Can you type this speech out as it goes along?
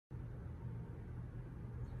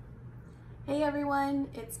Hey everyone,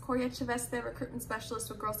 it's Coria Chaveste, Recruitment Specialist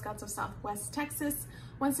with Girl Scouts of Southwest Texas.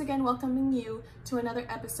 Once again, welcoming you to another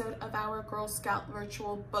episode of our Girl Scout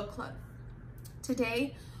Virtual Book Club.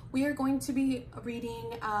 Today, we are going to be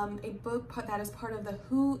reading a book that is part of the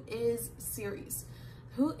Who Is series.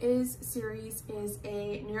 Who Is series is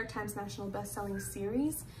a New York Times National Best-Selling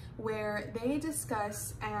series where they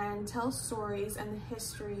discuss and tell stories and the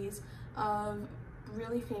histories of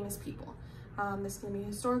really famous people. This can be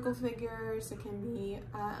historical figures, it can be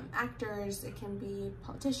actors, it can be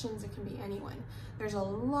politicians, it can be anyone. There's a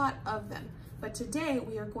lot of them. But today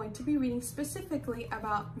we are going to be reading specifically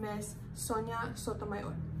about Miss Sonia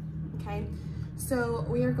Sotomayor. Okay, so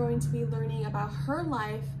we are going to be learning about her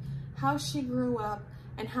life, how she grew up,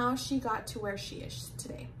 and how she got to where she is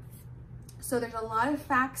today. So there's a lot of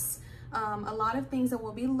facts, a lot of things that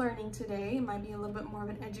we'll be learning today. It might be a little bit more of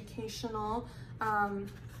an educational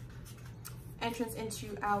entrance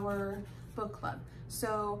into our book club.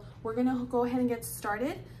 So we're gonna go ahead and get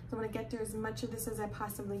started. So I'm gonna get through as much of this as I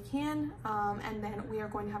possibly can, and then we are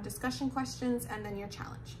going to have discussion questions and then your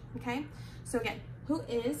challenge, okay? So again, who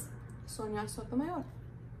is Sonia Sotomayor?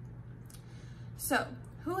 So,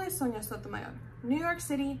 who is Sonia Sotomayor? New York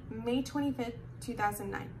City, May 25th,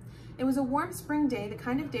 2009. It was a warm spring day, the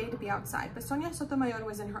kind of day to be outside, but Sonia Sotomayor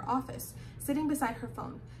was in her office, sitting beside her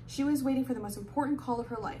phone. She was waiting for the most important call of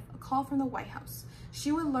her life, a call from the White House.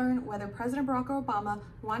 She would learn whether President Barack Obama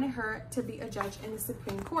wanted her to be a judge in the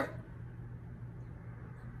Supreme Court.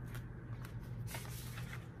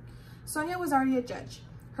 Sonia was already a judge.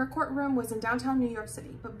 Her courtroom was in downtown New York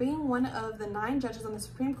City, but being one of the 9 judges on the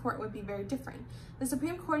Supreme Court would be very different. The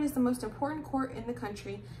Supreme Court is the most important court in the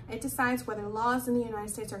country. It decides whether laws in the United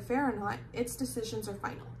States are fair or not. Its decisions are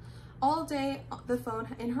final. All day, the phone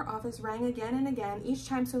in her office rang again and again. Each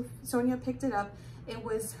time Sonia picked it up, it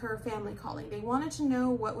was her family calling. They wanted to know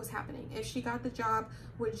what was happening. If she got the job,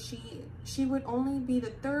 she would only be the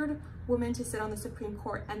 3rd woman to sit on the Supreme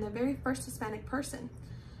Court and the very first Hispanic person.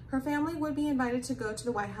 Her family would be invited to go to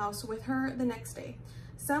the White House with her the next day.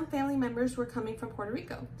 Some family members were coming from Puerto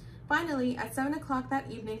Rico. Finally, at 7 o'clock that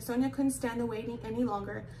evening, Sonia couldn't stand the waiting any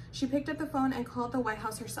longer. She picked up the phone and called the White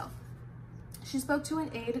House herself. She spoke to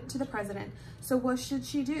an aide to the president. So what should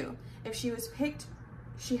she do? If she was picked,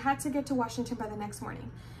 she had to get to Washington by the next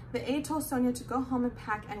morning. The aide told Sonia to go home and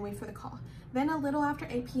pack and wait for the call. Then a little after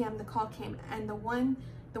 8 p.m., the call came, and the one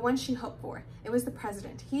she hoped for. It was the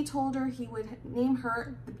president. He told her he would name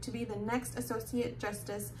her to be the next Associate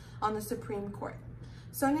Justice on the Supreme Court.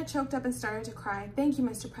 Sonia choked up and started to cry. "Thank you,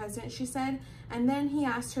 Mr. President," she said, and then he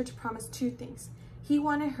asked her to promise 2 things. He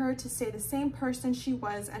wanted her to stay the same person she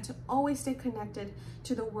was and to always stay connected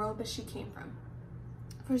to the world that she came from.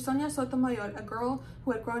 For Sonia Sotomayor, a girl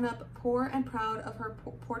who had grown up poor and proud of her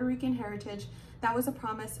Puerto Rican heritage, that was a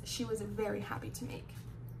promise she was very happy to make.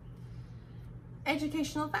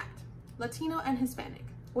 Educational fact: Latino and Hispanic.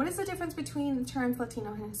 What is the difference between the terms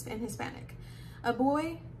Latino and Hispanic? A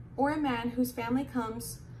boy or a man whose family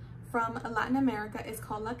comes from Latin America is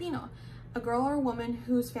called Latino. A girl or a woman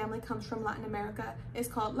whose family comes from Latin America is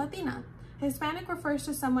called Latina. Hispanic refers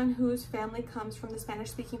to someone whose family comes from the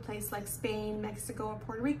Spanish-speaking place like Spain, Mexico, or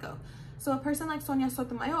Puerto Rico. So a person like Sonia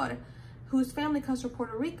Sotomayor, whose family comes from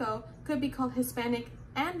Puerto Rico, could be called Hispanic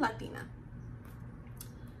and Latina.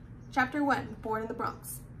 Chapter 1, Born in the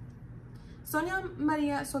Bronx. Sonia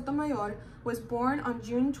Maria Sotomayor was born on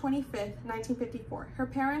June 25th, 1954. Her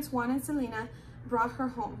parents, Juan and Selena, brought her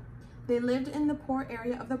home. They lived in the poor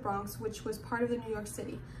area of the Bronx, which was part of the New York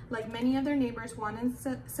City. Like many of their neighbors, Juan and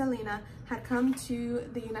Selena had come to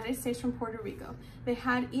the United States from Puerto Rico. They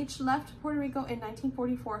had each left Puerto Rico in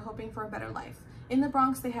 1944, hoping for a better life. In the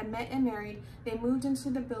Bronx, they had met and married. They moved into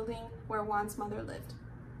the building where Juan's mother lived.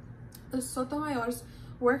 The Sotomayors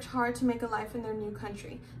worked hard to make a life in their new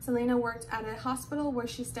country. Selena worked at a hospital where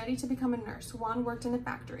she studied to become a nurse. Juan worked in a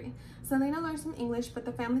factory. Selena learned some English, but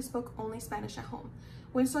the family spoke only Spanish at home.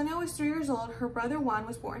 When Sonia was 3 years old, her brother Juan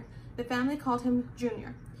was born. The family called him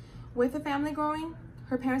Junior. With the family growing,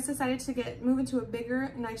 her parents decided to move into a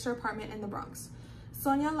bigger, nicer apartment in the Bronx.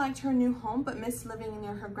 Sonia liked her new home, but missed living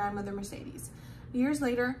near her grandmother Mercedes. Years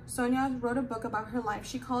later, Sonia wrote a book about her life.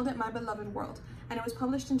 She called it My Beloved World, and it was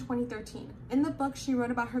published in 2013. In the book, she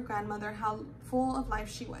wrote about her grandmother, how full of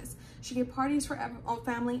life she was. She gave parties for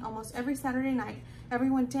family almost every Saturday night.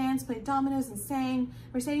 Everyone danced, played dominoes, and sang.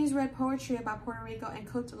 Mercedes read poetry about Puerto Rico and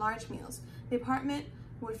cooked large meals. The apartment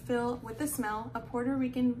would fill with the smell of Puerto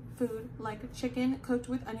Rican food like chicken cooked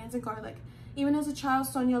with onions and garlic. Even as a child,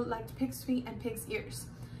 Sonia liked pig's feet and pig's ears.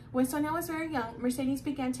 When Sonia was very young, Mercedes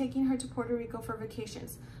began taking her to Puerto Rico for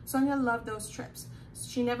vacations. Sonia loved those trips.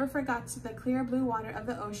 She never forgot the clear blue water of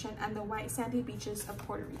the ocean and the white sandy beaches of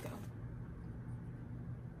Puerto Rico.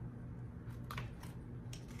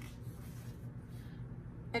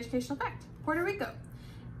 Educational fact: Puerto Rico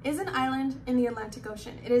is an island in the Atlantic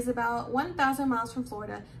Ocean. It is about 1,000 miles from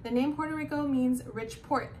Florida. The name Puerto Rico means rich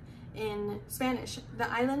port in Spanish. The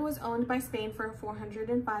island was owned by Spain for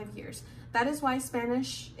 405 years. That is why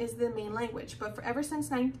Spanish is the main language, but ever since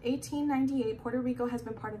 1898, Puerto Rico has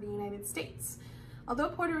been part of the United States. Although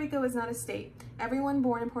Puerto Rico is not a state, everyone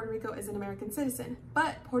born in Puerto Rico is an American citizen,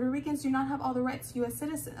 but Puerto Ricans do not have all the rights of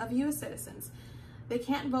U.S. citizens. They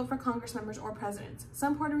can't vote for Congress members or presidents.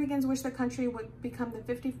 Some Puerto Ricans wish their country would become the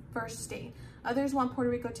 51st state. Others want Puerto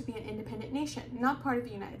Rico to be an independent nation, not part of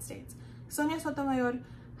the United States. Sonia Sotomayor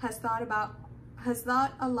has thought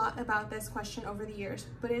a lot about this question over the years,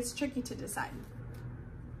 but it's tricky to decide.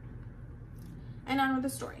 And on with the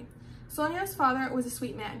story. Sonia's father was a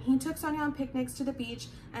sweet man. He took Sonia on picnics to the beach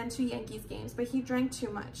and to Yankees games, but he drank too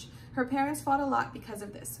much. Her parents fought a lot because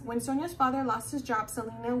of this. When Sonia's father lost his job,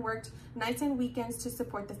 Selena worked nights and weekends to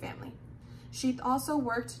support the family. She also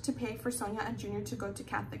worked to pay for Sonia and Junior to go to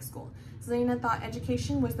Catholic school. Selena thought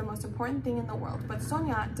education was the most important thing in the world, but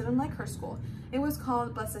Sonia didn't like her school. It was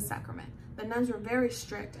called Blessed Sacrament. The nuns were very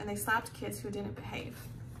strict and they slapped kids who didn't behave.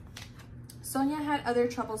 Sonia had other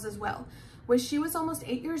troubles as well. When she was almost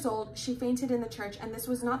 8 years old, she fainted in the church, and this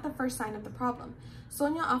was not the first sign of the problem.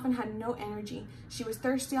 Sonia often had no energy. She was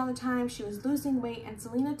thirsty all the time, she was losing weight, and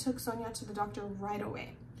Selena took Sonia to the doctor right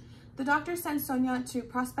away. The doctor sent Sonia to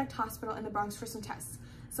Prospect Hospital in the Bronx for some tests.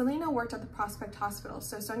 Selena worked at the Prospect Hospital,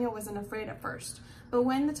 so Sonia wasn't afraid at first. But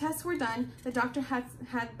when the tests were done, the doctor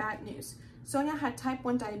had bad news. Sonia had type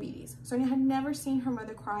 1 diabetes. Sonia had never seen her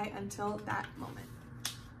mother cry until that moment.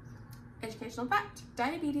 Educational fact: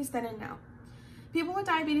 diabetes then and now. People with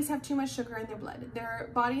diabetes have too much sugar in their blood. Their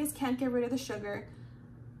bodies can't get rid of the sugar.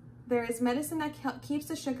 There is medicine that keeps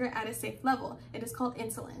the sugar at a safe level. It is called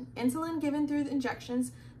insulin. Insulin given through the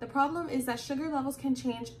injections. The problem is that sugar levels can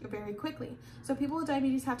change very quickly. So people with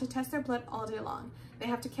diabetes have to test their blood all day long. They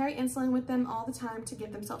have to carry insulin with them all the time to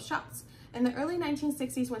give themselves shots. In the early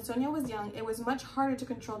 1960s, when Sonia was young, it was much harder to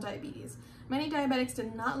control diabetes. Many diabetics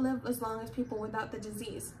did not live as long as people without the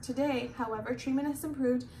disease. Today, however, treatment has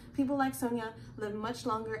improved. People like Sonia live much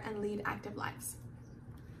longer and lead active lives.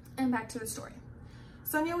 And back to the story.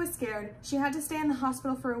 Sonia was scared. She had to stay in the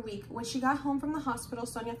hospital for a week. When she got home from the hospital,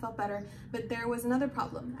 Sonia felt better, but there was another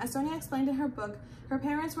problem. As Sonia explained in her book, her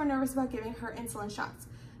parents were nervous about giving her insulin shots.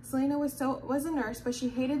 Selena was a nurse, but she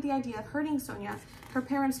hated the idea of hurting Sonia. Her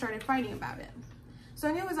parents started fighting about it.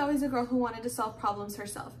 Sonia was always a girl who wanted to solve problems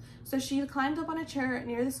herself, so she climbed up on a chair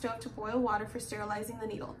near the stove to boil water for sterilizing the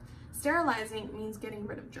needle. Sterilizing means getting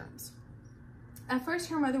rid of germs. At first,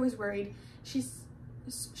 her mother was worried. Should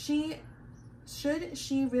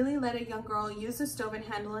she really let a young girl use the stove and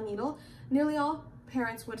handle a needle? Nearly all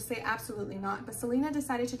parents would say absolutely not, but Selena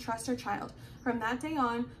decided to trust her child. From that day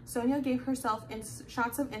on, Sonia gave herself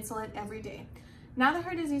shots of insulin every day. Now that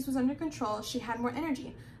her disease was under control, she had more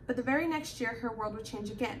energy, but the very next year, her world would change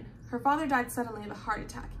again. Her father died suddenly of a heart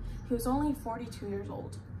attack. He was only 42 years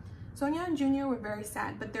old. Sonia and Junior were very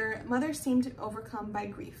sad, but their mother seemed overcome by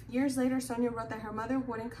grief. Years later, Sonia wrote that her mother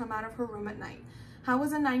wouldn't come out of her room at night. How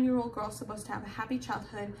was a 9-year-old girl supposed to have a happy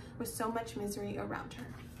childhood with so much misery around her?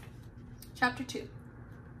 Chapter 2.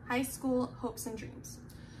 High School Hopes and Dreams.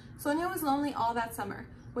 Sonia was lonely all that summer.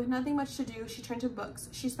 With nothing much to do, she turned to books.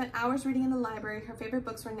 She spent hours reading in the library. Her favorite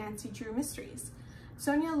books were Nancy Drew mysteries.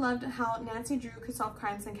 Sonia loved how Nancy Drew could solve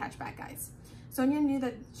crimes and catch bad guys. Sonia knew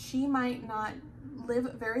that she might not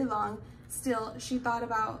live very long. Still, she thought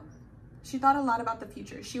a lot about the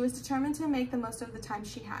future. She was determined to make the most of the time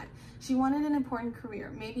she had. She wanted an important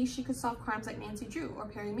career. Maybe she could solve crimes like Nancy Drew or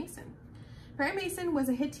Perry Mason. Perry Mason was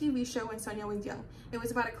a hit TV show when Sonia was young. It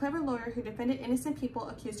was about a clever lawyer who defended innocent people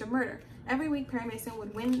accused of murder. Every week, Perry Mason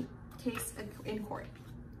would win a case in court.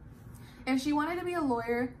 If she wanted to be a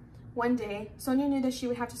lawyer one day, Sonia knew that she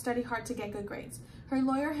would have to study hard to get good grades.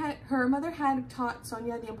 Her mother had taught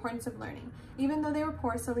Sonia the importance of learning. Even though they were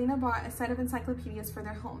poor, Selena bought a set of encyclopedias for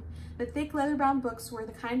their home. The thick leather-bound books were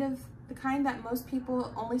the kind that most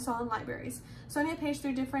people only saw in libraries. Sonia paged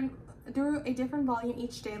through a different volume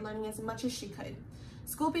each day, learning as much as she could.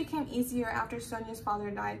 School became easier after Sonia's father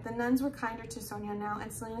died. The nuns were kinder to Sonia now,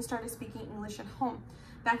 and Selena started speaking English at home.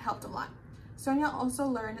 That helped a lot. Sonia also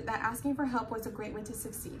learned that asking for help was a great way to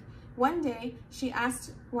succeed. One day, she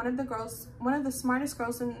asked one of the smartest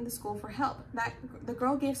girls in the school for help. The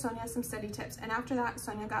girl gave Sonia some study tips, and after that,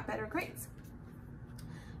 Sonia got better grades.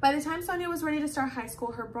 By the time Sonia was ready to start high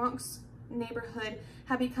school, her Bronx neighborhood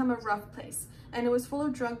had become a rough place, and it was full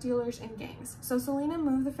of drug dealers and gangs. So Selena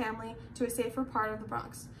moved the family to a safer part of the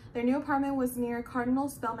Bronx. Their new apartment was near Cardinal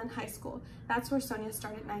Spellman High School. That's where Sonia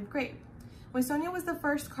started 9th grade. When Sonia was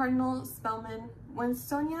first at Cardinal Spellman,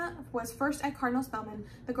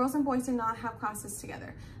 the girls and boys did not have classes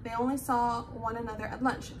together. They only saw one another at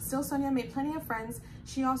lunch. Still, Sonia made plenty of friends.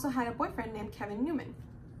 She also had a boyfriend named Kevin Noonan.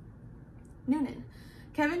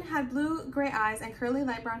 Kevin had blue-gray eyes and curly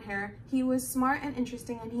light brown hair. He was smart and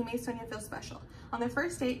interesting, and he made Sonia feel special. On their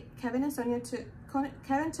first date, Kevin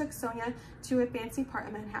took Sonia to a fancy part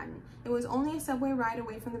of Manhattan. It was only a subway ride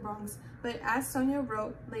away from the Bronx, but as Sonia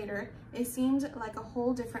wrote later, it seemed like a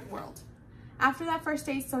whole different world. After that first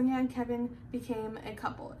date, Sonia and Kevin became a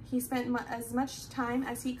couple. He spent as much time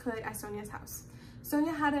as he could at Sonia's house.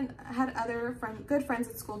 Sonia had other good friends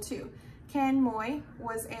at school too. Ken Moy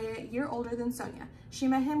was a year older than Sonia. She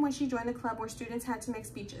met him when she joined the club where students had to make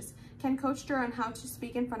speeches. Ken coached her on how to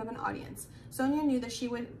speak in front of an audience. Sonia knew that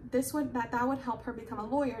that would help her become a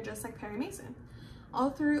lawyer, just like Perry Mason. All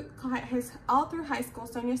through high school,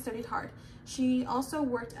 Sonia studied hard. She also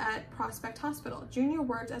worked at Prospect Hospital. Junior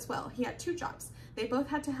worked as well. He had 2 jobs. They both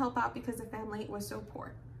had to help out because the family was so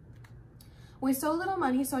poor. With so little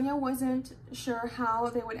money, Sonia wasn't sure how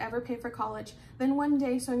they would ever pay for college. Then one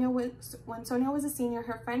day, when Sonia was a senior,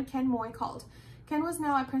 her friend Ken Moy called. Ken was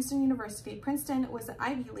now at Princeton University. Princeton was the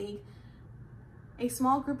Ivy League, a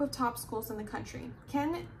small group of top schools in the country.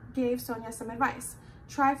 Ken gave Sonia some advice.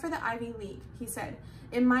 Try for the Ivy League, he said.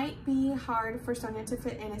 It might be hard for Sonia to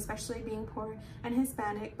fit in, especially being poor and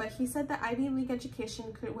Hispanic, but he said the Ivy League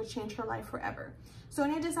education would change her life forever.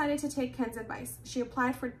 Sonia decided to take Ken's advice. She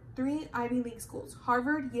applied for 3 Ivy League schools,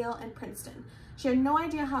 Harvard, Yale, and Princeton. She had no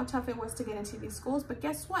idea how tough it was to get into these schools, but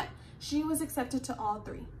guess what? She was accepted to all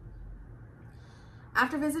 3.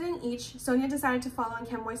 After visiting each, Sonia decided to follow in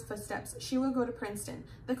Ken Moy's footsteps. She would go to Princeton.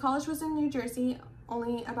 The college was in New Jersey,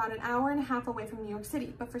 only about an hour and a half away from New York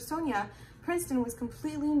City, but for Sonia, Princeton was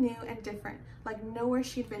completely new and different, like nowhere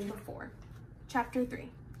she'd been before. Chapter 3.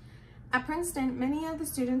 At Princeton, many of the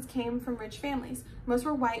students came from rich families. Most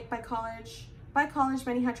were white. By college,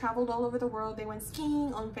 many had traveled all over the world. They went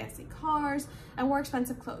skiing, owned fancy cars, and wore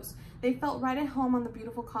expensive clothes. They felt right at home on the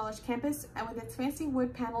beautiful college campus and with its fancy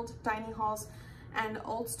wood-paneled dining halls and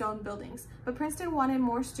old stone buildings. But Princeton wanted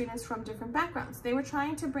more students from different backgrounds. They were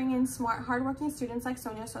trying to bring in smart, hardworking students like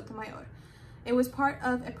Sonia Sotomayor. It was part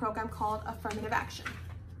of a program called Affirmative Action.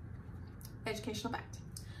 Educational fact.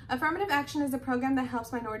 Affirmative Action is a program that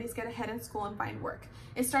helps minorities get ahead in school and find work.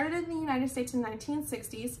 It started in the United States in the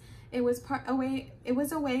 1960s. It was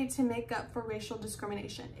a way to make up for racial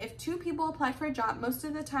discrimination. If 2 people applied for a job, most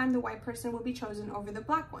of the time the white person would be chosen over the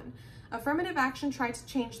black one. Affirmative Action tried to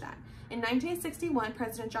change that. In 1961,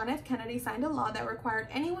 President John F. Kennedy signed a law that required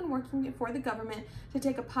anyone working for the government to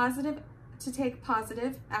take affirmative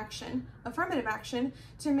action,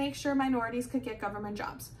 to make sure minorities could get government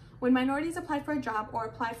jobs. When minorities applied for a job or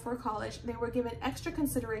applied for college, they were given extra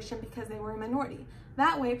consideration because they were a minority.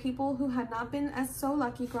 That way, people who had not been as so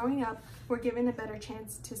lucky growing up were given a better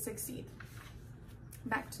chance to succeed.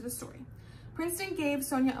 Back to the story. Princeton gave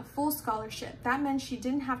Sonia a full scholarship. That meant she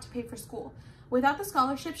didn't have to pay for school. Without the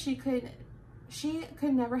scholarship, she could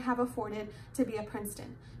never have afforded to be at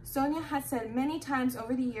Princeton. Sonia had said many times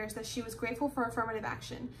over the years that she was grateful for affirmative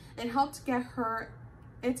action. It helped her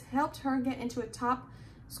get into a top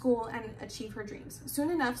school and achieve her dreams. Soon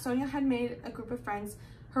enough, Sonia had made a group of friends.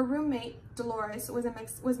 Her roommate, Dolores,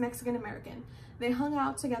 was Mexican American. They hung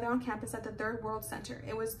out together on campus at the Third World Center.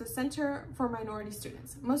 It was the center for minority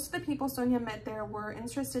students. Most of the people Sonia met there were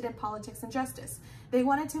interested in politics and justice. They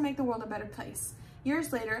wanted to make the world a better place.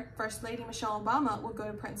 Years later, First Lady Michelle Obama would go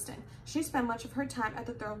to Princeton. She spent much of her time at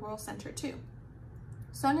the Third World Center too.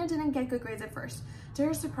 Sonia didn't get good grades at first. To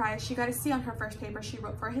her surprise, she got a C on her first paper she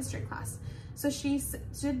wrote for a history class. So she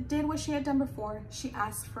did what she had done before. She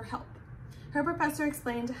asked for help. Her professor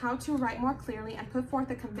explained how to write more clearly and put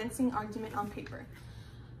forth a convincing argument on paper.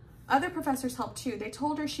 Other professors helped too. They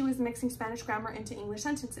told her she was mixing Spanish grammar into English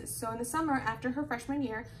sentences. So in the summer, after her freshman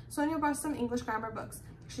year, Sonia bought some English grammar books.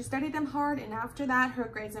 She studied them hard, and after that, her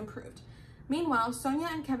grades improved. Meanwhile, Sonia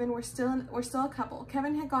and Kevin were still a couple.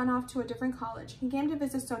 Kevin had gone off to a different college. He came to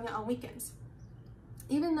visit Sonia on weekends.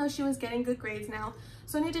 Even though she was getting good grades now,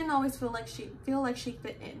 Sonia didn't always feel like she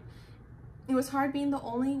fit in. It was hard being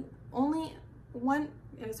one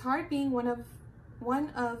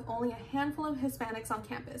of only a handful of Hispanics on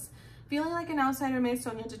campus. Feeling like an outsider made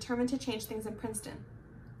Sonia determined to change things in Princeton.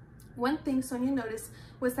 One thing Sonia noticed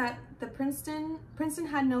was that Princeton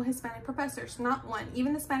had no Hispanic professors, not one.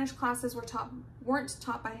 Even the Spanish classes weren't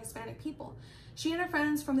taught by Hispanic people. She and her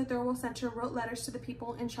friends from the Thirlwell Center wrote letters to the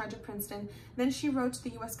people in charge of Princeton. Then she wrote to the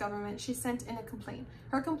U.S. government. She sent in a complaint.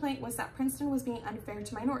 Her complaint was that Princeton was being unfair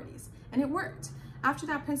to minorities, and it worked. After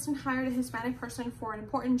that, Princeton hired a Hispanic person for an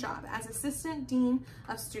important job as Assistant Dean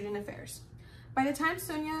of Student Affairs. By the time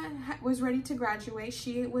Sonia was ready to graduate,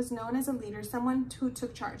 she was known as a leader, someone who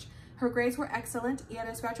took charge. Her grades were excellent, yet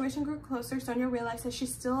as graduation grew closer, Sonia realized that she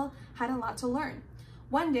still had a lot to learn.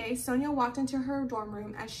 One day, Sonia walked into her dorm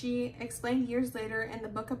room. As she explained years later in the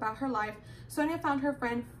book about her life, Sonia found her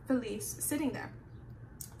friend Felice sitting there.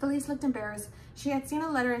 Felice looked embarrassed. She had seen a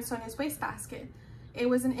letter in Sonia's wastebasket. It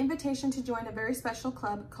was an invitation to join a very special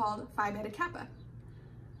club called Phi Beta Kappa.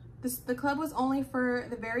 The club was only for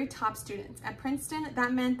the very top students. At Princeton,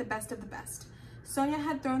 that meant the best of the best. Sonia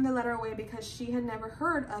had thrown the letter away because she had never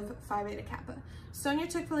heard of Phi Beta Kappa. Sonia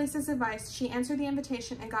took Felice's advice. She answered the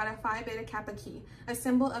invitation and got a Phi Beta Kappa key, a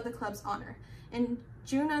symbol of the club's honor. In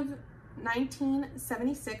June of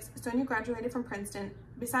 1976, Sonia graduated from Princeton.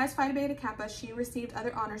 Besides Phi Beta Kappa, she received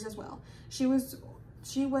other honors as well. She was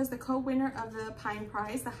the co-winner of the Pine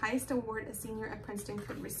Prize, the highest award a senior at Princeton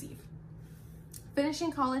could receive.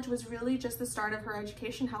 Finishing college was really just the start of her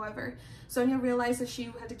education, however. Sonia realized that she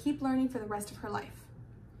had to keep learning for the rest of her life.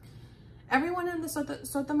 Everyone in the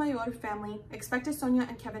Sotomayor family expected Sonia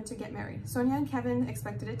and Kevin to get married. Sonia and Kevin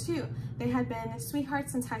expected it too. They had been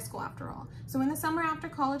sweethearts since high school after all. So in the summer after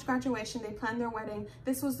college graduation, they planned their wedding.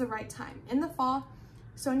 This was the right time. In the fall,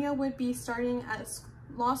 Sonia would be starting at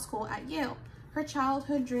law school at Yale. Her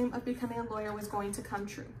childhood dream of becoming a lawyer was going to come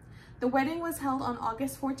true. The wedding was held on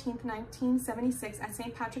August 14, 1976 at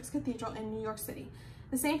St. Patrick's Cathedral in New York City.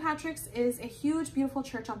 The St. Patrick's is a huge, beautiful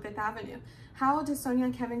church on Fifth Avenue. How did Sonia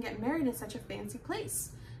and Kevin get married in such a fancy place?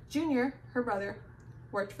 Junior, her brother,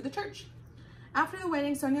 worked for the church. After the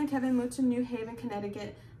wedding, Sonia and Kevin moved to New Haven,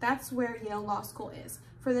 Connecticut. That's where Yale Law School is.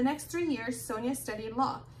 For the next 3 years, Sonia studied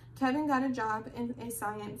law. Kevin got a job in a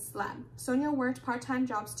science lab. Sonia worked part-time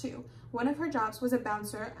jobs too. One of her jobs was a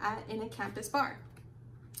bouncer in a campus bar.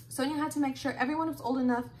 Sonia had to make sure everyone was old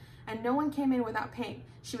enough and no one came in without paying.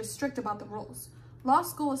 She was strict about the rules. Law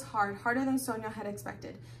school was harder than Sonia had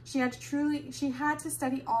expected. She had to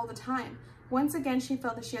study all the time. Once again, she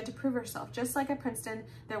felt that she had to prove herself. Just like at Princeton,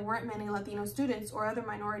 there weren't many Latino students or other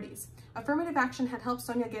minorities. Affirmative action had helped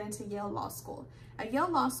Sonia get into Yale Law School. At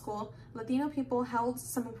Yale Law School, Latino people held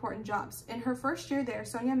some important jobs. In her first year there,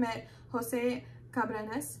 Sonia met Jose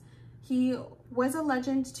Cabranes. He was a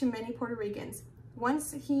legend to many Puerto Ricans.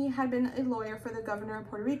 Once he had been a lawyer for the governor of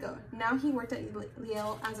Puerto Rico. Now he worked at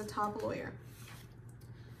Yale as a top lawyer.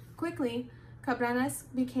 Quickly, Cabranes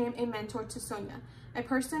became a mentor to Sonia, a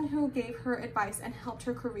person who gave her advice and helped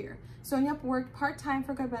her career. Sonia worked part-time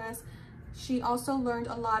for Cabranes. She also learned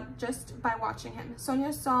a lot just by watching him.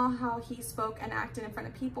 Sonia saw how he spoke and acted in front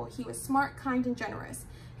of people. He was smart, kind, and generous.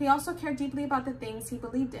 He also cared deeply about the things he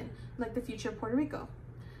believed in, like the future of Puerto Rico.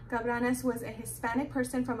 Cabranes was a Hispanic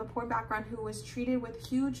person from a poor background who was treated with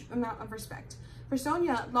huge amount of respect. For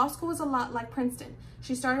Sonia, law school was a lot like Princeton.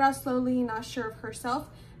 She started out slowly, not sure of herself,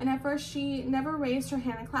 and at first she never raised her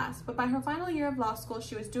hand in class, but by her final year of law school,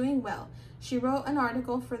 she was doing well. She wrote an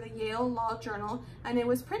article for the Yale Law Journal, and it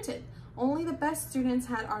was printed. Only the best students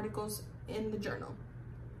had articles in the journal.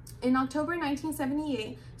 In October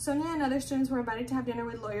 1978, Sonia and other students were invited to have dinner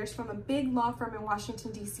with lawyers from a big law firm in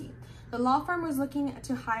Washington, D.C. The law firm was looking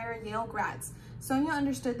to hire Yale grads. Sonia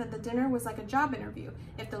understood that the dinner was like a job interview.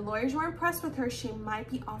 If the lawyers were impressed with her, she might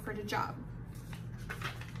be offered a job.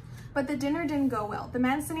 But the dinner didn't go well. The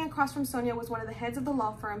man sitting across from Sonia was one of the heads of the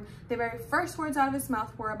law firm. The very first words out of his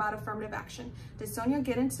mouth were about affirmative action. Did Sonia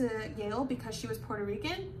get into Yale because she was Puerto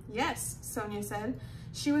Rican? Yes, Sonia said.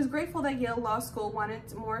 She was grateful that Yale Law School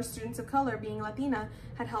wanted more students of color, being Latina,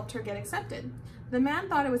 had helped her get accepted. The man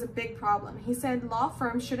thought it was a big problem. He said law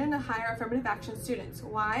firms shouldn't hire affirmative action students.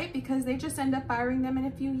 Why? Because they just end up firing them in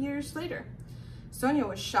a few years later. Sonia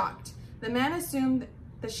was shocked. The man assumed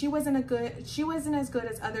that she wasn't as good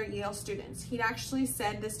as other Yale students. He'd actually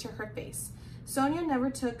said this to her face. Sonia never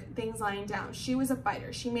took things lying down. She was a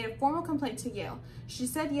fighter. She made a formal complaint to Yale. She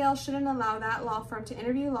said Yale shouldn't allow that law firm to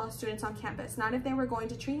interview law students on campus, not if they were going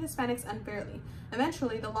to treat Hispanics unfairly.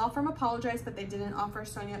 Eventually, the law firm apologized, but they didn't offer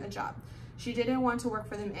Sonia a job. She didn't want to work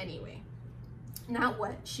for them anyway. Now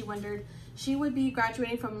what? She wondered. She would be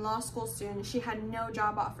graduating from law school soon. She had no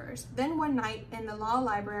job offers. Then one night in the law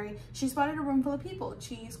library, she spotted a room full of people.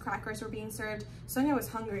 Cheese, crackers were being served. Sonia was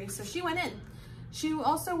hungry, so she went in. She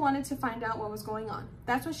also wanted to find out what was going on.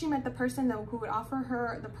 That's when she met the person who would offer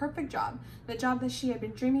her the perfect job, the job that she had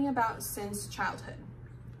been dreaming about since childhood.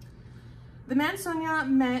 The man Sonia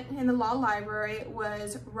met in the law library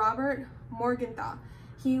was Robert Morgenthau.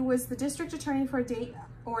 He was the district attorney for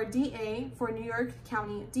DA for New York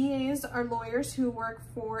County. DAs are lawyers who work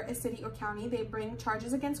for a city or county. They bring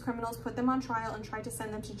charges against criminals, put them on trial, and try to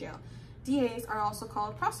send them to jail. DAs are also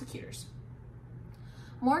called prosecutors.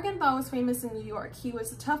 Morgenthau was famous in New York. He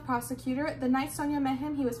was a tough prosecutor. The night Sonia met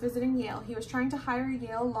him, he was visiting Yale. He was trying to hire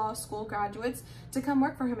Yale Law School graduates to come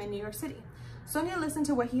work for him in New York City. Sonia listened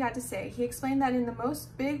to what he had to say. He explained that in the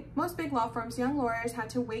most big law firms, young lawyers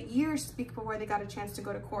had to wait years to speak before they got a chance to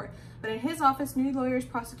go to court. But in his office, new lawyers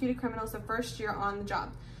prosecuted criminals the first year on the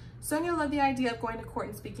job. Sonia loved the idea of going to court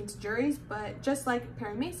and speaking to juries, but just like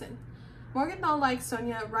Perry Mason. Morgenthau liked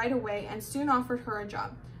Sonia right away and soon offered her a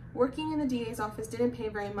job. Working in the DA's office didn't pay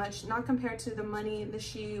very much, not compared to the money that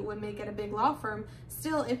she would make at a big law firm.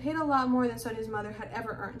 Still, it paid a lot more than Sonia's mother had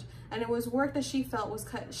ever earned, and it was work that she felt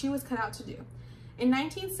she was cut out to do. In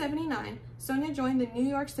 1979, Sonia joined the New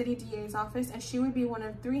York City DA's office, and she would be one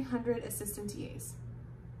of 300 assistant DAs.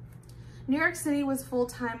 New York City was full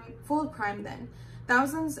of crime then.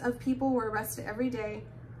 Thousands of people were arrested every day.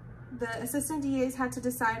 The assistant DAs had to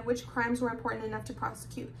decide which crimes were important enough to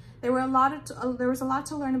prosecute. There was a lot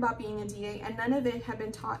to learn about being a DA, and none of it had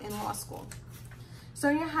been taught in law school.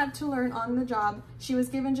 Sonia had to learn on the job. She was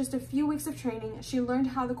given just a few weeks of training. She learned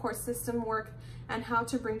how the court system worked and how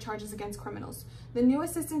to bring charges against criminals. The new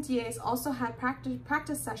assistant DAs also had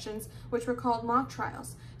practice sessions, which were called mock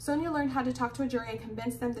trials. Sonia learned how to talk to a jury and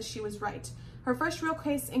convince them that she was right. Her first real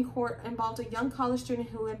case in court involved a young college student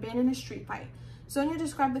who had been in a street fight. Sonia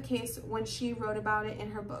described the case when she wrote about it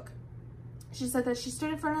in her book. She said that she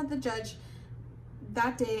stood in front of the judge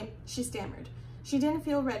that day. She stammered. She didn't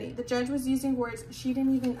feel ready. The judge was using words she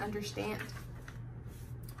didn't even understand.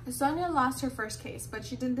 Sonia lost her first case, but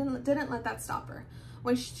she didn't let that stop her.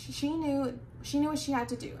 When she knew what she had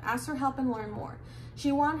to do, ask for help and learn more.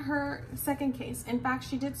 She won her second case. In fact,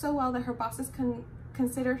 she did so well that her bosses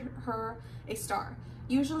considered her a star.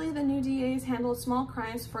 Usually, the new DAs handled small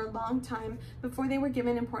crimes for a long time before they were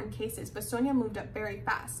given important cases, but Sonia moved up very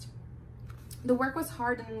fast. The work was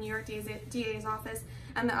hard in the New York DA's office,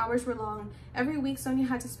 and the hours were long. Every week, Sonia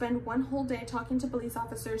had to spend one whole day talking to police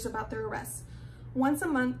officers about their arrests. Once a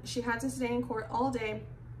month, she had to stay in court all day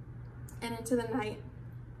and into the night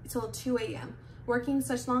till 2 a.m. Working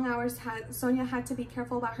such long hours, Sonia had to be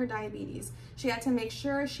careful about her diabetes. She had to make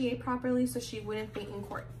sure she ate properly so she wouldn't faint in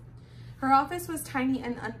court. Her office was tiny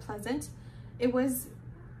and unpleasant. It was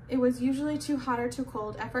usually too hot or too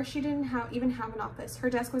cold. At first, she didn't even have an office. Her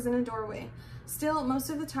desk was in a doorway. Still, most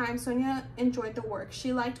of the time, Sonia enjoyed the work.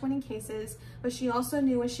 She liked winning cases, but she also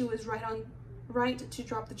knew when she was right to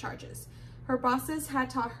drop the charges. Her bosses had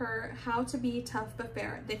taught her how to be tough but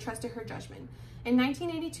fair. They trusted her judgment. In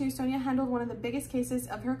 1982, Sonia handled one of the biggest cases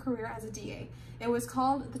of her career as a DA. It was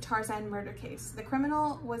called the Tarzan murder case. The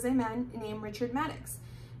criminal was a man named Richard Maddox.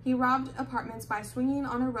 He robbed apartments by swinging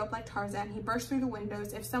on a rope like Tarzan. He burst through the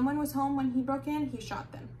windows. If someone was home when he broke in, he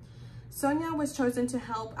shot them. Sonia was chosen to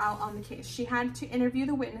help out on the case. She had to interview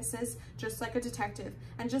the witnesses just like a detective.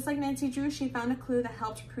 And just like Nancy Drew, she found a clue that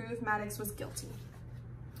helped prove Maddox was guilty.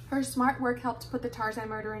 Her smart work helped put the Tarzan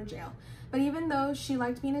murderer in jail. But even though she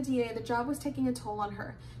liked being a DA, the job was taking a toll on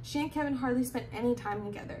her. She and Kevin hardly spent any time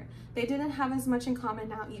together. They didn't have as much in common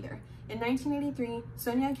now either. In 1983,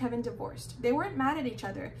 Sonia and Kevin divorced. They weren't mad at each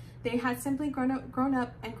other. They had simply grown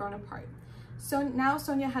up and grown apart. So now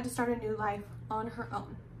Sonia had to start a new life on her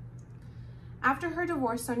own. After her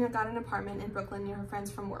divorce, Sonia got an apartment in Brooklyn near her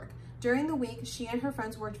friends from work. During the week, she and her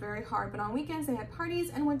friends worked very hard, but on weekends they had parties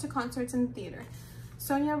and went to concerts in the theater.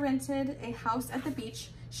 Sonia rented a house at the beach.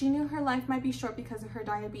 She knew her life might be short because of her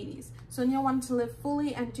diabetes. Sonia wanted to live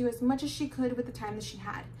fully and do as much as she could with the time that she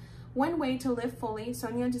had. One way to live fully,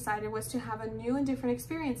 Sonia decided, was to have new and different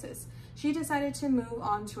experiences. She decided to move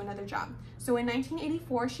on to another job. So in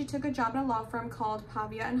 1984, she took a job at a law firm called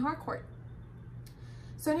Pavia and Harcourt.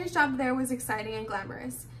 Sonia's job there was exciting and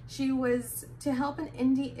glamorous. She was to help an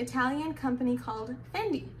Italian company called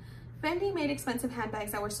Fendi. Fendi made expensive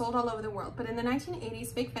handbags that were sold all over the world, but in the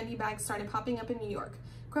 1980s, fake Fendi bags started popping up in New York.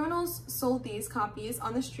 Criminals sold these copies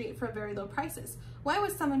on the street for very low prices. Why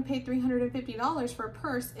would someone pay $350 for a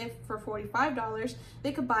purse if for $45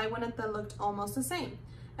 they could buy one that looked almost the same?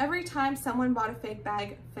 Every time someone bought a fake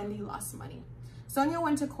bag, Fendi lost money. Sonia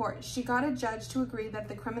went to court. She got a judge to agree that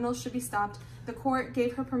the criminals should be stopped. The court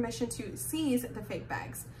gave her permission to seize the fake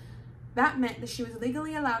bags. That meant that she was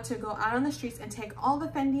legally allowed to go out on the streets and take all the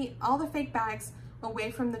fake bags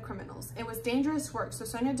away from the criminals. It was dangerous work, so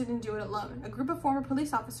Sonia didn't do it alone. A group of former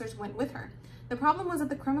police officers went with her. The problem was that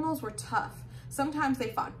the criminals were tough. Sometimes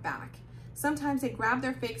they fought back. Sometimes they grabbed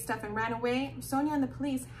their fake stuff and ran away. Sonia and the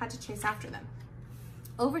police had to chase after them.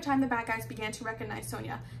 Over time, the bad guys began to recognize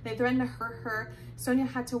Sonia. They threatened to hurt her. Sonia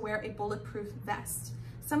had to wear a bulletproof vest.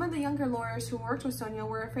 Some of the younger lawyers who worked with Sonia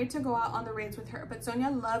were afraid to go out on the raids with her, but Sonia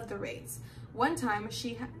loved the raids. One time,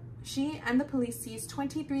 she and the police seized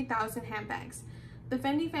 23,000 handbags. The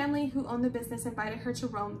Fendi family, who owned the business, invited her to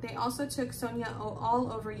Rome. They also took Sonia all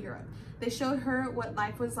over Europe. They showed her what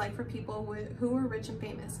life was like for people who were rich and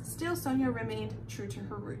famous. Still, Sonia remained true to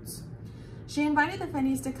her roots. She invited the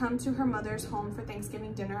Fendis to come to her mother's home for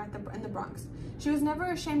Thanksgiving dinner in the Bronx. She was never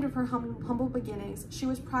ashamed of her humble beginnings. She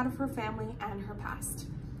was proud of her family and her past.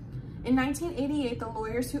 In 1988, the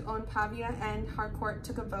lawyers who owned Pavia and Harcourt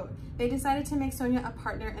took a vote. They decided to make Sonia a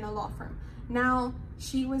partner in a law firm. Now,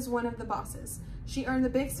 she was one of the bosses. She earned a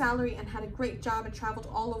big salary and had a great job and traveled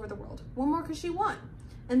all over the world. What more could she want?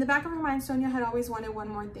 In the back of her mind, Sonia had always wanted one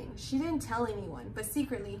more thing. She didn't tell anyone, but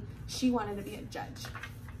secretly, she wanted to be a judge.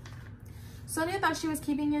 Sonia thought she was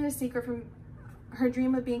keeping it a secret from her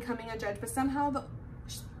dream of becoming a judge, but somehow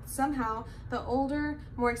the older,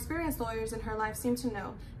 more experienced lawyers in her life seemed to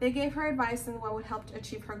know. They gave her advice on what would help to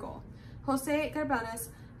achieve her goal. Jose Garbanas,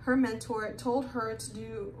 her mentor, told her to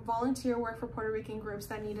do volunteer work for Puerto Rican groups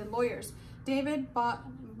that needed lawyers. David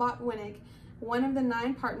Botwinick, one of the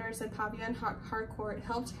 9 partners in Pavia and Harcourt,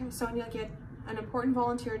 helped Sonia get an important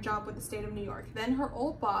volunteer job with the state of New York. Then her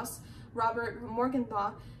old boss, Robert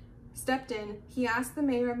Morgenthau, stepped in. He asked the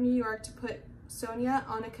mayor of New York to put Sonia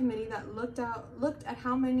on a committee that looked at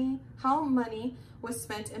how money was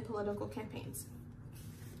spent in political campaigns.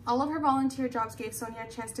 All of her volunteer jobs gave Sonia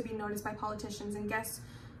a chance to be noticed by politicians, and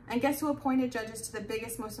guess who appointed judges to the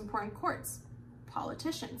biggest, most important courts?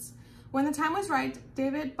 Politicians. When the time was right,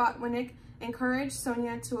 David Botwinick encouraged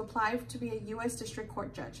Sonia to apply to be a U.S. District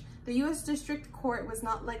Court judge. The U.S. District Court was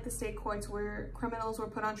not like the state courts where criminals were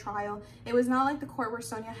put on trial. It was not like the court where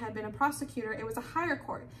Sonia had been a prosecutor. It was a higher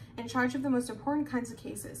court in charge of the most important kinds of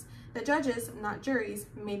cases. The judges, not juries,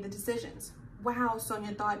 made the decisions. Wow,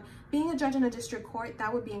 Sonia thought, being a judge in a district court,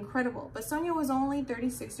 that would be incredible. But Sonia was only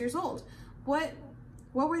 36 years old. What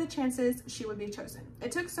were the chances she would be chosen?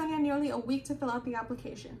 It took Sonia nearly a week to fill out the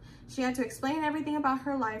application. She had to explain everything about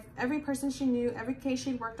her life, every person she knew, every case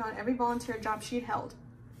she'd worked on, every volunteer job she'd held.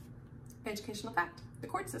 Educational fact: the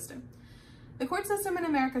court system. The court system in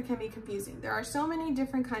America can be confusing. There are so many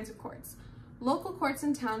different kinds of courts. Local courts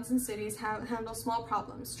in towns and cities handle small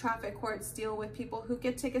problems. Traffic courts deal with people who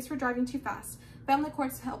get tickets for driving too fast. Family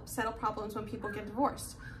courts help settle problems when people get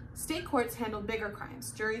divorced. State courts handle bigger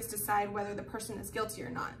crimes. Juries decide whether the person is guilty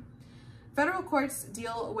or not. Federal courts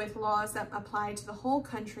deal with laws that apply to the whole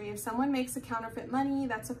country. If someone makes a counterfeit money,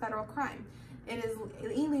 that's a federal crime. It is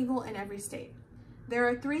illegal in every state. There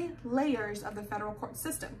are 3 layers of the federal court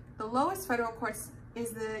system. The lowest federal court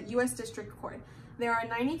is the U.S. District Court. There are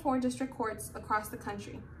 94 district courts across the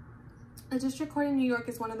country. The District Court in New York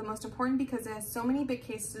is one of the most important because it has so many big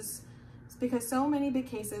cases,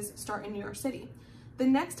 start in New York City. The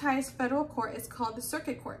next highest federal court is called the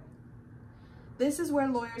Circuit Court. This is where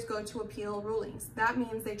lawyers go to appeal rulings. That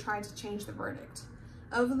means they try to change the verdict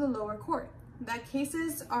of the lower court. That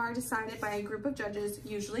cases are decided by a group of judges,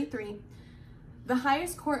 usually 3. The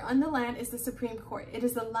highest court on the land is the Supreme Court. It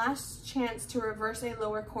is the last chance to reverse a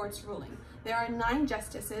lower court's ruling. There are 9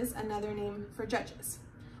 justices, another name for judges,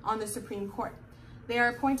 on the Supreme Court. They are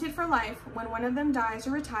appointed for life. When one of them dies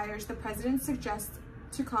or retires, the president suggests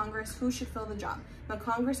to Congress who should fill the job, but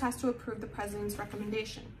Congress has to approve the president's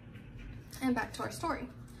recommendation. And back to our story.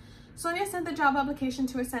 Sonia sent the job application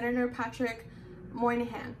to a Senator Patrick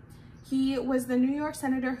Moynihan. He was the New York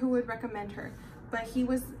senator who would recommend her,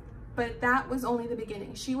 but that was only the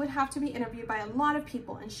beginning. She would have to be interviewed by a lot of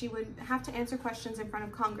people, and she would have to answer questions in front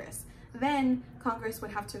of Congress. Then Congress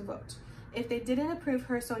would have to vote. If they didn't approve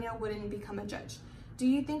her, Sonia wouldn't become a judge. Do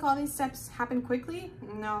you think all these steps happened quickly?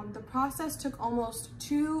 No, the process took almost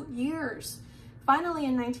 2 years. Finally,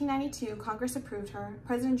 in 1992, Congress approved her.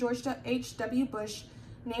 President George H.W. Bush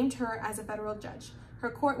named her as a federal judge. Her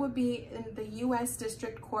court would be in the U.S.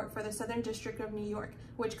 District Court for the Southern District of New York,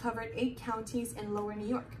 which covered 8 counties in lower New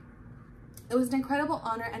York. It was an incredible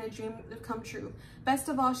honor and a dream come true. Best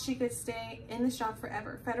of all, she could stay in the shop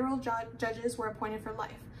forever. Federal judges were appointed for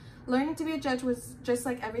life. Learning to be a judge was just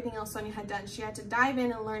like everything else Sonia had done. She had to dive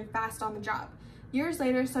in and learn fast on the job. Years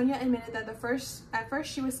later, Sonia admitted that at first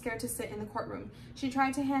she was scared to sit in the courtroom. She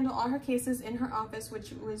tried to handle all her cases in her office,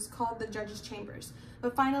 which was called the judge's chambers.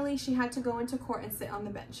 But finally, she had to go into court and sit on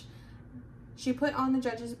the bench. She put on the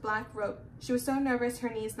judge's black robe. She was so nervous her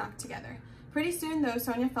knees knocked together. Pretty soon, though,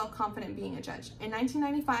 Sonia felt confident being a judge. In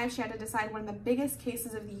 1995, she had to decide one of the biggest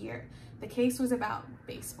cases of the year. The case was about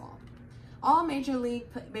baseball. All Major League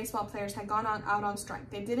Baseball players had gone out on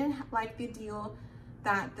strike. They didn't like the deal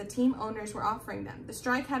that the team owners were offering them. The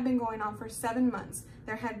strike had been going on for 7 months.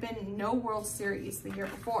 There had been no World Series the year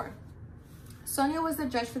before. Sonia was the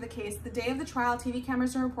judge for the case. The day of the trial, TV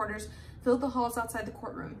cameras and reporters filled the halls outside the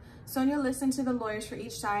courtroom. Sonia listened to the lawyers for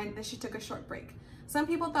each side, then she took a short break. Some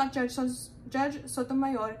people thought Judge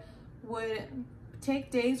Sotomayor would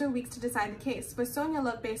take days or weeks to decide the case, but Sonia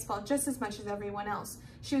loved baseball just as much as everyone else.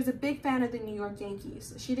 She was a big fan of the New York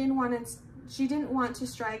Yankees. She didn't want the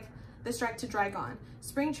strike to drag on.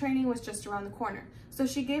 Spring training was just around the corner, so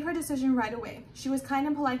she gave her decision right away. She was kind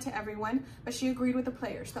and polite to everyone, but she agreed with the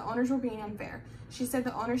players. The owners were being unfair. She said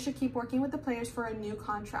the owners should keep working with the players for a new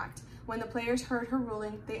contract. When the players heard her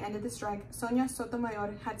ruling, they ended the strike. Sonia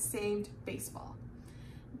Sotomayor had saved baseball.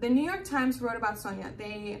 The New York Times wrote about Sonia.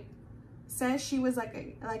 They said she was like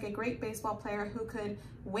a great baseball player who could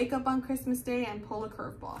wake up on Christmas Day and pull a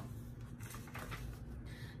curveball.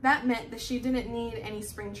 That meant that she didn't need any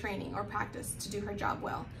spring training or practice to do her job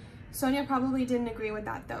well. Sonia probably didn't agree with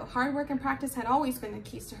that, though. Hard work and practice had always been the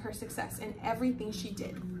keys to her success in everything she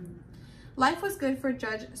did. Life was good for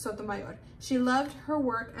Judge Sotomayor. She loved her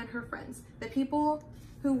work and her friends. The people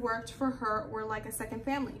who worked for her were like a second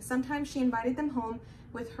family. Sometimes she invited them home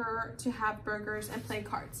with her to have burgers and play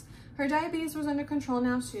cards. Her diabetes was under control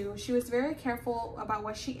now too. She was very careful about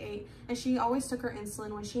what she ate, and she always took her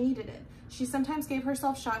insulin when she needed it. She sometimes gave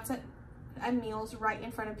herself shots at meals right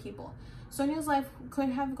in front of people. Sonia's life could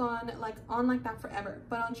have gone on like that forever,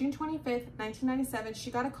 but on June 25th, 1997, she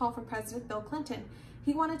got a call from President Bill Clinton.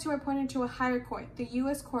 He wanted to appoint her to a higher court, the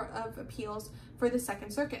U.S. Court of Appeals for the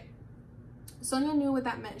Second Circuit. Sonia knew what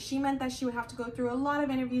that meant. She meant that she would have to go through a lot of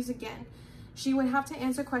interviews again. She would have to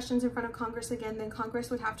answer questions in front of Congress again, then Congress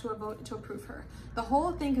would have to vote to approve her. The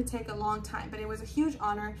whole thing could take a long time, but it was a huge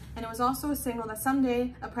honor, and it was also a signal that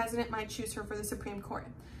someday a president might choose her for the Supreme Court.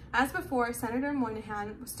 As before, Senator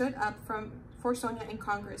Moynihan stood up for Sonia in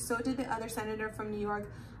Congress. So did the other senator from New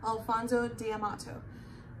York, Alfonso D'Amato.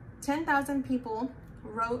 10,000 people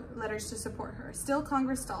wrote letters to support her. Still,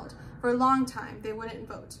 Congress stalled. For a long time, they wouldn't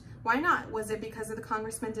vote. Why not? Was it because the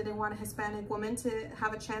congressman didn't want a Hispanic woman to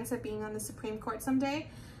have a chance at being on the Supreme Court someday?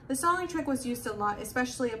 The stalling trick was used a lot,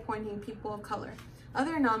 especially appointing people of color.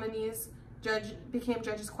 Other nominees became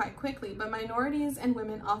judges quite quickly, but minorities and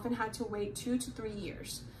women often had to wait 2 to 3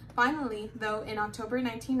 years. Finally, though, in October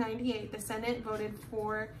 1998, the Senate voted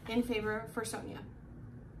in favor for Sonia.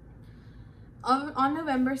 On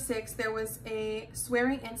November 6th, there was a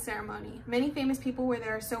swearing-in ceremony. Many famous people were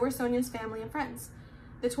there, so were Sonia's family and friends.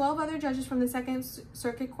 The 12 other judges from the Second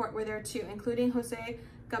Circuit Court were there too, including Jose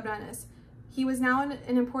Cabranes. He was now an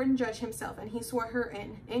important judge himself, and he swore her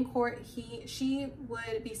in. In court, she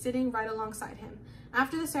would be sitting right alongside him.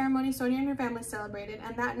 After the ceremony, Sonia and her family celebrated,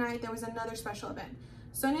 and that night there was another special event.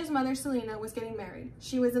 Sonia's mother, Selena, was getting married.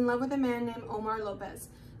 She was in love with a man named Omar Lopez.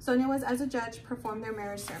 Sonia was, as a judge, performed their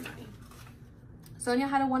marriage ceremony. Sonia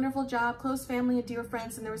had a wonderful job, close family, and dear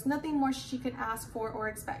friends, and there was nothing more she could ask for or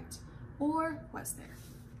expect. Or was there?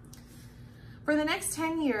 For the next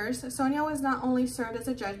 10 years, Sonia was not only served as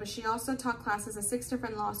a judge, but she also taught classes at 6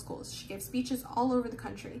 different law schools. She gave speeches all over the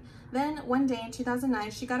country. Then, one day in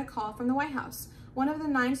 2009, she got a call from the White House. One of the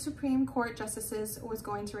 9 Supreme Court justices was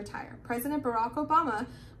going to retire. President Barack Obama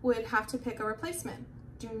would have to pick a replacement.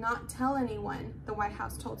 Do not tell anyone, the White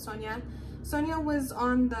House told Sonia. Sonia was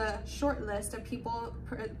on the short list of people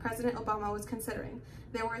President Obama was considering.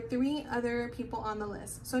 There were 3 other people on the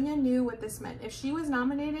list. Sonia knew what this meant. If she was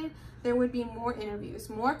nominated, there would be more interviews,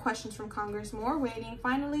 more questions from Congress, more waiting.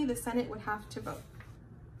 Finally, the Senate would have to vote.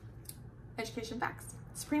 Education facts.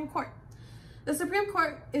 Supreme Court. The Supreme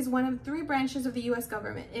Court is one of 3 branches of the U.S.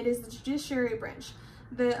 government. It is the judiciary branch.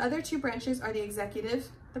 The other 2 branches are the executive,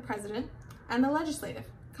 the president, and the legislative,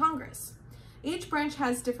 Congress. Each branch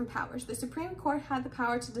has different powers. The Supreme Court had the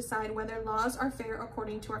power to decide whether laws are fair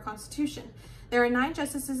according to our Constitution. There are 9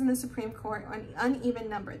 justices in the Supreme Court, an uneven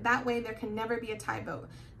number. That way, there can never be a tie vote.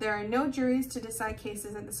 There are no juries to decide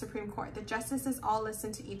cases at the Supreme Court. The justices all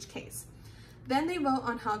listen to each case. Then they vote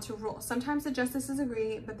on how to rule. Sometimes the justices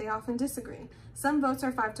agree, but they often disagree. Some votes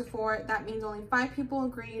are 5 to 4. That means only 5 people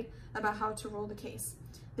agreed about how to rule the case.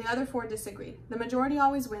 The other 4 disagreed. The majority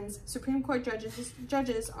always wins. Supreme Court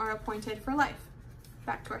judges are appointed for life.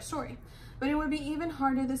 Back to our story. But it would be even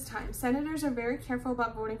harder this time. Senators are very careful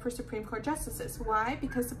about voting for Supreme Court justices. Why?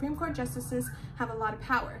 Because Supreme Court justices have a lot of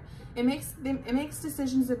power. It makes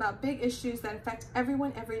decisions about big issues that affect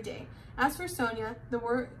everyone every day. As for Sonia,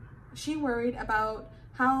 she worried about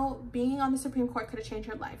how being on the Supreme Court could have changed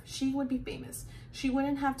her life. She would be famous. She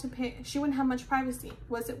wouldn't have much privacy.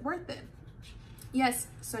 Was it worth it? Yes,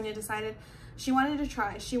 Sonia decided. She wanted to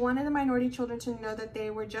try. She wanted the minority children to know that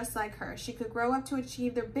they were just like her. She could grow up to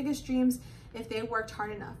achieve their biggest dreams if they worked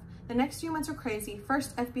hard enough. The next few months were crazy.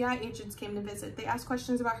 First, FBI agents came to visit. They asked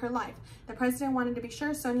questions about her life. The president wanted to be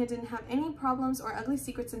sure Sonia didn't have any problems or ugly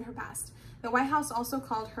secrets in her past. The White House also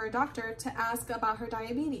called her doctor to ask about her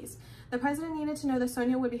diabetes. The president needed to know that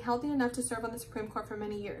Sonia would be healthy enough to serve on the Supreme Court for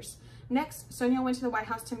many years. Next, Sonia went to the White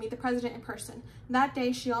House to meet the president in person. That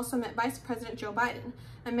day, she also met Vice President Joe Biden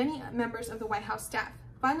and many members of the White House staff.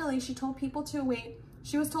 Finally, she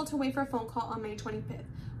was told to wait for a phone call on May 25th.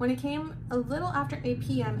 When it came a little after 8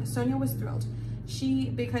 p.m., Sonia was thrilled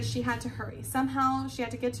because she had to hurry. Somehow, she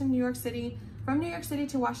had to get to from New York City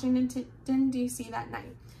to Washington, D.C. that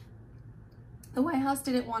night. The White House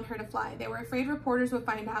didn't want her to fly. They were afraid reporters would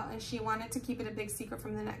find out, and she wanted to keep it a big secret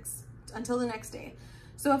until the next day.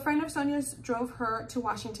 So a friend of Sonia's drove her to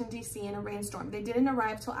Washington, D.C. in a rainstorm. They didn't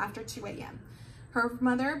arrive till after 2 a.m. Her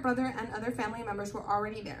mother, brother, and other family members were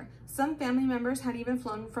already there. Some family members had even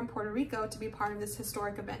flown from Puerto Rico to be part of this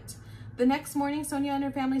historic event. The next morning, Sonia and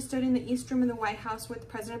her family stood in the East Room of the White House with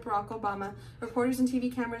President Barack Obama. Reporters and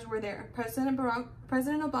TV cameras were there. President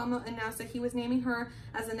Obama announced that he was naming her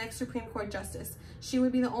as the next Supreme Court Justice. She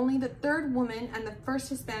would be the third woman and the first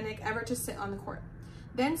Hispanic ever to sit on the court.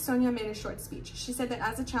 Then Sonia made a short speech. She said that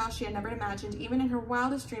as a child, she had never imagined, even in her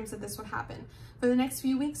wildest dreams, that this would happen. For the next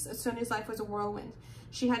few weeks, Sonia's life was a whirlwind.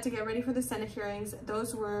 She had to get ready for the Senate hearings.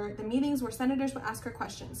 Those were the meetings where senators would ask her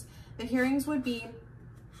questions. The hearings would be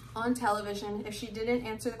on television. If she didn't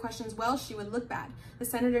answer the questions well, she would look bad. The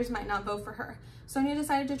senators might not vote for her. Sonia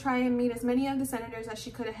decided to try and meet as many of the senators as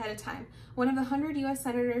she could ahead of time. One of the 100 U.S.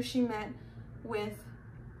 senators she met with,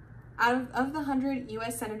 out of the 100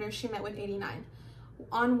 U.S. senators, she met with 89.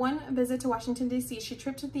 On one visit to Washington, D.C., she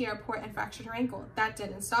tripped at the airport and fractured her ankle. That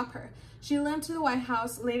didn't stop her. She limped to the White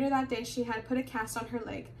House. Later that day, she had put a cast on her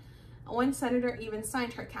leg. One senator even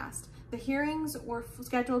signed her cast. The hearings were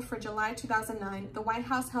scheduled for July 2009. The White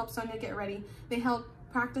House helped Sonia get ready. They held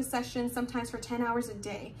practice sessions, sometimes for 10 hours a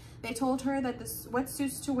day. They told her that what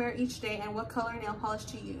suits to wear each day and what color nail polish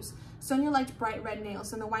to use. Sonia liked bright red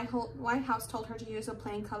nails, and the White House told her to use a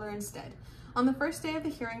plain color instead. On the first day of the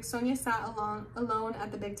hearing, Sonia sat alone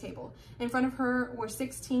at the big table. In front of her were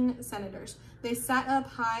 16 senators. They sat up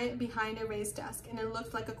high behind a raised desk, and it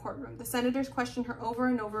looked like a courtroom. The senators questioned her over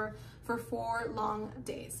and over for 4 long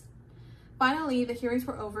days. Finally, the hearings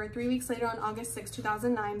were over. 3 weeks later, on August 6,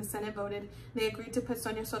 2009, the Senate voted. They agreed to put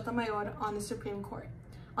Sonia Sotomayor on the Supreme Court.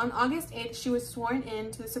 On August 8th, she was sworn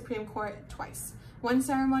in to the Supreme Court twice. One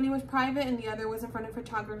ceremony was private and the other was in front of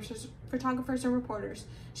photographers and reporters.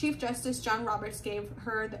 Chief Justice John Roberts gave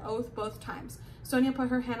her the oath both times. Sonia put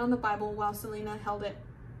her hand on the Bible while Selena held it,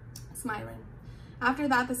 smiling. After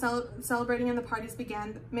that, the celebrating and the parties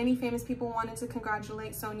began. Many famous people wanted to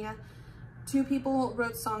congratulate Sonia. 2 people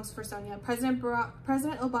wrote songs for Sonia. President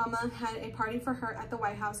Obama had a party for her at the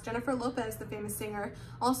White House. Jennifer Lopez, the famous singer,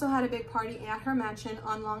 also had a big party at her mansion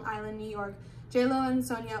on Long Island, New York. J-Lo and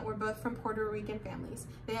Sonia were both from Puerto Rican families.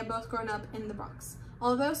 They had both grown up in the Bronx.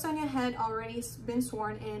 Although Sonia had already been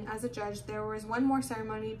sworn in as a judge, there was one more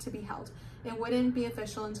ceremony to be held. It wouldn't be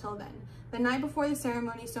official until then. The night before the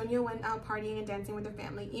ceremony, Sonia went out partying and dancing with her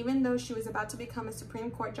family. Even though she was about to become a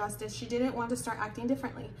Supreme Court Justice, she didn't want to start acting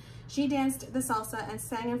differently. She danced the salsa and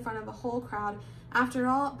sang in front of a whole crowd. After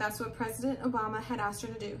all, that's what President Obama had asked her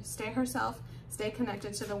to do. Stay herself, stay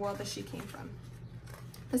connected to the world that she came from.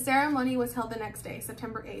 The ceremony was held the next day,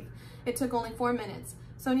 September 8th. It took only 4 minutes.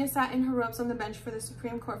 Sonia sat in her robes on the bench for the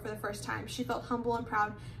Supreme Court for the first time. She felt humble and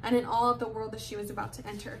proud and in awe of the world that she was about to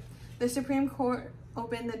enter. The Supreme Court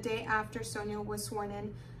opened the day after Sonia was sworn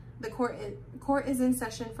in. The court is in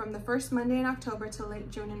session from the first Monday in October to late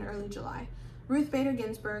June and early July. Ruth Bader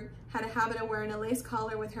Ginsburg had a habit of wearing a lace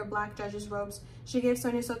collar with her black judge's robes. She gave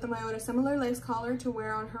Sonia Sotomayor a similar lace collar to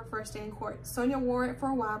wear on her first day in court. Sonia wore it for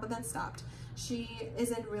a while but then stopped. She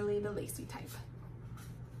isn't really the lacy type.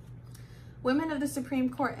 Women of the Supreme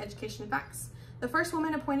Court, education facts. The first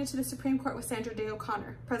woman appointed to the Supreme Court was Sandra Day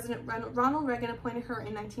O'Connor. President Ronald Reagan appointed her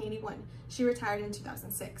in 1981. She retired in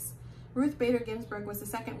 2006. Ruth Bader Ginsburg was the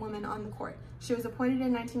second woman on the court. She was appointed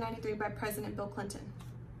in 1993 by President Bill Clinton.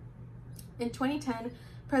 In 2010,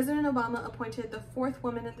 President Obama appointed the 4th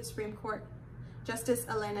woman in the Supreme Court, Justice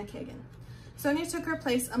Elena Kagan. Sonia took her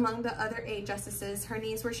place among the other 8 justices. Her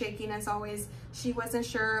knees were shaking as always. She wasn't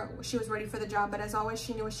sure she was ready for the job, but as always,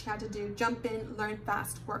 she knew what she had to do. Jump in, learn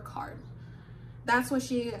fast, work hard. That's what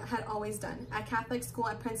she had always done at Catholic school,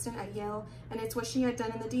 at Princeton, at Yale, and it's what she had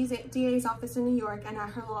done in the DA's office in New York and at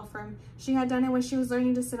her law firm. She had done it when she was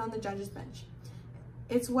learning to sit on the judge's bench.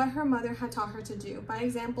 It's what her mother had taught her to do. By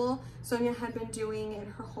example, Sonia had been doing it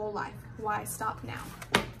her whole life. Why stop now?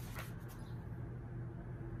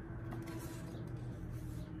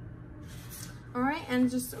 All right, and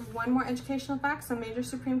just one more educational fact, some major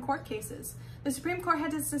Supreme Court cases. The Supreme Court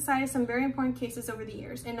had decided some very important cases over the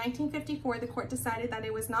years. In 1954, the court decided that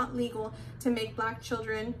it was not legal to make Black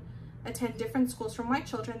children attend different schools from white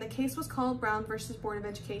children. The case was called Brown versus Board of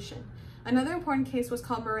Education. Another important case was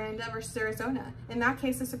called Miranda versus Arizona. In that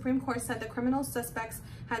case, the Supreme Court said the criminal suspects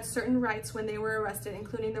had certain rights when they were arrested,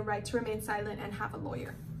 including the right to remain silent and have a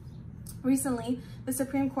lawyer. Recently, the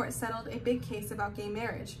Supreme Court settled a big case about gay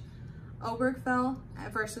marriage. Obergefell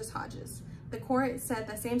versus Hodges. The court said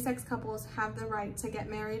that same-sex couples have the right to get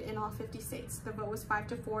married in all 50 states. The vote was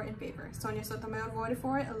 5-4 in favor. Sonia Sotomayor voted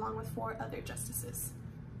for it along with 4 other justices.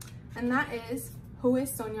 And that is, who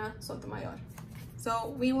is Sonia Sotomayor?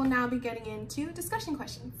 So we will now be getting into discussion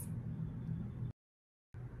questions.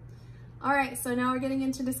 All right, so now we're getting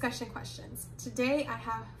into discussion questions. Today I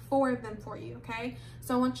have 4 of them for you, okay?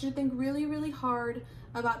 So I want you to think really, really hard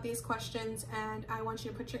about these questions, and I want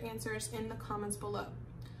you to put your answers in the comments below.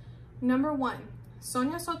 Number 1,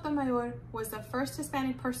 Sonia Sotomayor was the first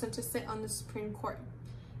Hispanic person to sit on the Supreme Court.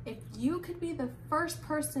 If you could be the first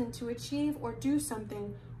person to achieve or do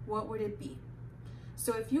something, what would it be?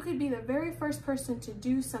 So if you could be the very first person to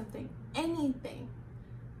do something, anything,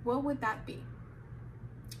 what would that be?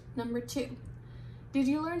 Number 2, did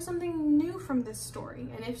you learn something new from this story?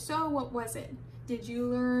 And if so, what was it? Did you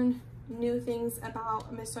learn new things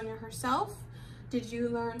about Miss Sonia herself? Did you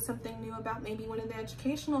learn something new about maybe one of the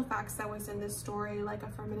educational facts that was in this story, like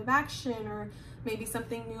affirmative action, or maybe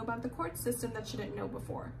something new about the court system that you didn't know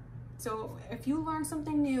before? So if you learned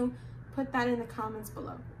something new, put that in the comments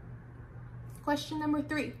below. Question number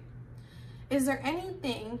 3, is there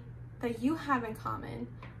anything that you have in common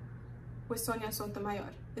with Sonia Sotomayor?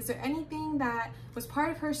 Is there anything that was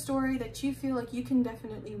part of her story that you feel like you can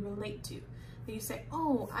definitely relate to? That you say,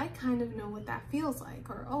 oh, I kind of know what that feels like,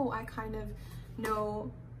 or oh, I kind of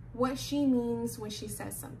know what she means when she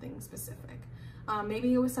says something specific.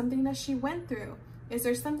 Maybe it was something that she went through. Is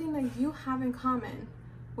there something that you have in common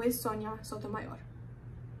with Sonia Sotomayor?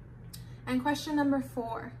 And question number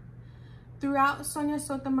 4, throughout Sonia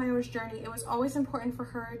Sotomayor's journey, it was always important for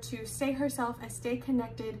her to stay herself and stay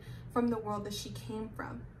connected from the world that she came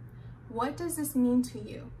from. What does this mean to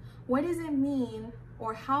you? What does it mean,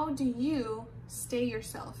 or how do you stay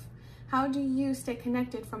yourself? How do you stay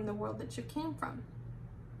connected from the world that you came from?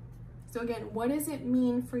 So again, what does it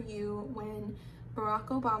mean for you when Barack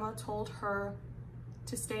Obama told her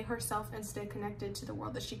to stay herself and stay connected to the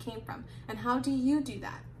world that she came from? And how do you do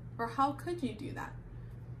that? Or how could you do that?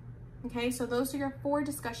 Okay, so those are your 4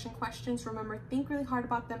 discussion questions. Remember, think really hard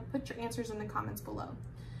about them. Put your answers in the comments below.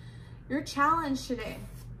 Your challenge today.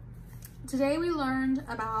 Today we learned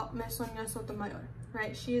about Miss Sonia Sotomayor,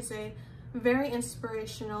 right? She is a very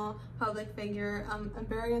inspirational public figure, a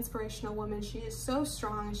very inspirational woman. She is so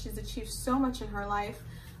strong and she's achieved so much in her life,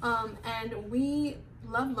 and we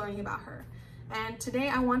love learning about her. And today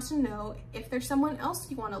I want to know if there's someone else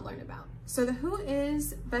you want to learn about. So the Who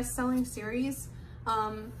Is best-selling series,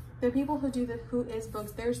 the people who do the Who Is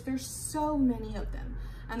books, there's so many of them,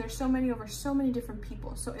 and there's so many over so many different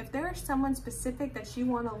people. So if there is someone specific that you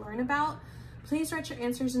want to learn about, please write your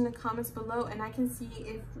answers in the comments below, and I can see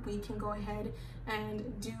if we can go ahead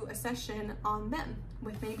and do a session on them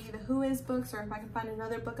with maybe the Who Is books, or if I can find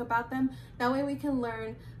another book about them. That way we can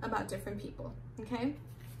learn about different people, okay?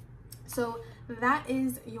 So that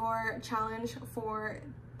is your challenge for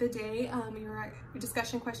the day, your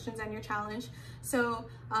discussion questions and your challenge. So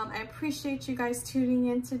I appreciate you guys tuning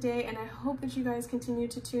in today, and I hope that you guys continue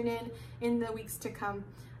to tune in the weeks to come.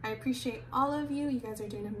 I appreciate all of you. You guys are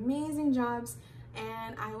doing amazing jobs,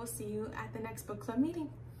 and I will see you at the next book club meeting.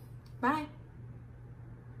 Bye.